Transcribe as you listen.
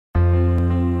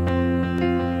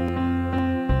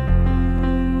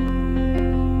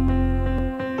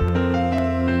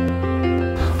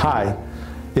Hi,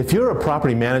 if you're a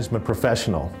property management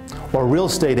professional or real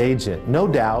estate agent, no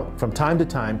doubt from time to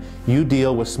time you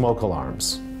deal with smoke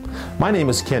alarms. My name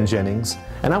is Ken Jennings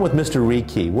and I'm with Mr.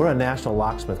 Rekey. We're a national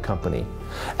locksmith company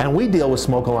and we deal with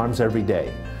smoke alarms every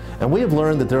day. And we have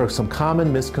learned that there are some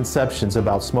common misconceptions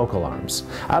about smoke alarms.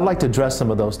 I'd like to address some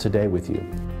of those today with you.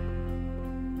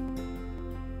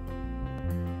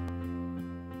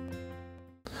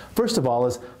 First of all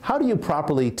is, how do you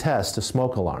properly test a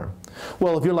smoke alarm?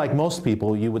 Well, if you're like most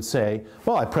people, you would say,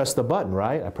 well, I press the button,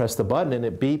 right? I press the button and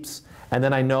it beeps, and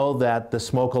then I know that the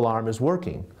smoke alarm is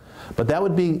working. But that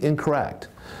would be incorrect.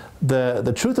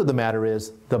 The truth of the matter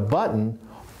is, the button,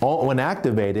 when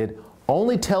activated,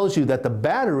 only tells you that the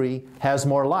battery has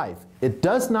more life. It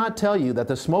does not tell you that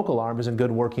the smoke alarm is in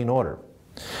good working order.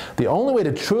 The only way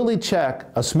to truly check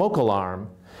a smoke alarm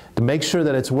to make sure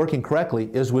that it's working correctly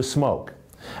is with smoke.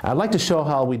 I'd like to show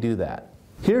how we do that.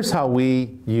 Here's how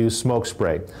we use smoke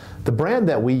spray. The brand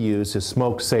that we use is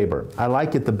Smoke Saber. I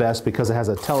like it the best because it has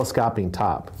a telescoping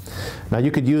top. Now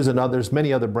you could use there's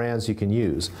many other brands you can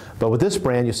use, but with this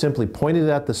brand you simply point it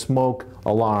at the smoke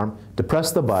alarm,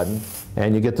 depress the button,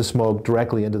 and you get the smoke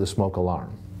directly into the smoke alarm.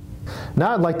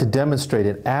 Now I'd like to demonstrate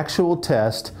an actual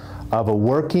test of a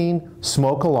working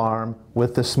smoke alarm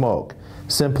with the smoke.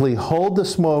 Simply hold the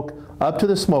smoke up to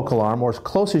the smoke alarm, or as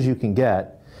close as you can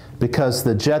get, because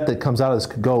the jet that comes out of this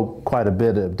could go quite a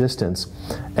bit of distance,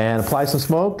 and apply some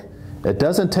smoke. It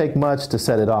doesn't take much to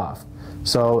set it off.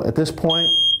 So at this point,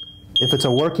 if it's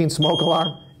a working smoke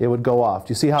alarm, it would go off.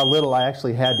 Do you see how little I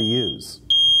actually had to use?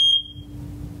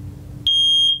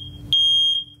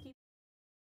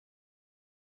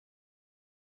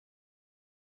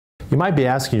 You might be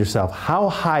asking yourself, how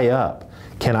high up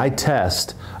can I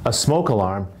test a smoke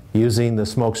alarm using the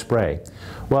smoke spray?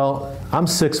 Well, I'm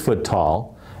 6 foot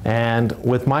tall, and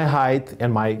with my height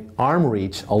and my arm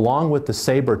reach, along with the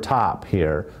Saber top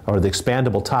here, or the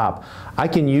expandable top, I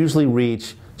can usually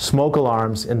reach smoke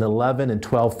alarms in the 11 and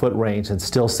 12 foot range and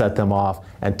still set them off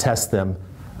and test them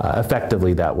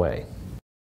effectively that way.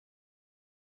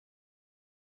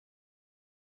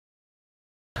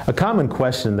 A common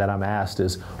question that I'm asked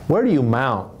is, where do you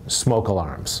mount smoke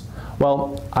alarms?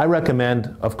 Well, I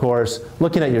recommend, of course,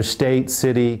 looking at your state,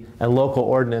 city, and local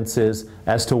ordinances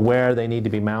as to where they need to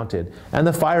be mounted, and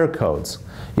the fire codes.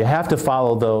 You have to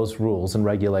follow those rules and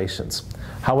regulations.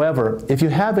 However, if you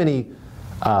have any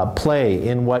play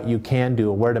in what you can do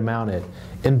or where to mount it,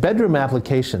 in bedroom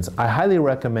applications, I highly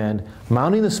recommend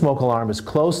mounting the smoke alarm as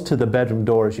close to the bedroom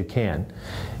door as you can.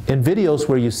 In videos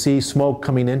where you see smoke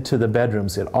coming into the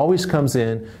bedrooms, it always comes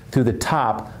in through the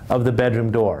top of the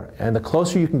bedroom door. And the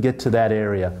closer you can get to that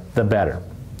area, the better.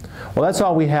 Well, that's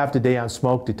all we have today on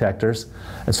smoke detectors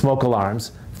and smoke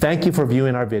alarms. Thank you for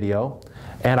viewing our video,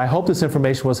 and I hope this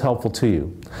information was helpful to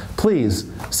you.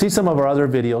 Please see some of our other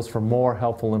videos for more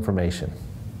helpful information.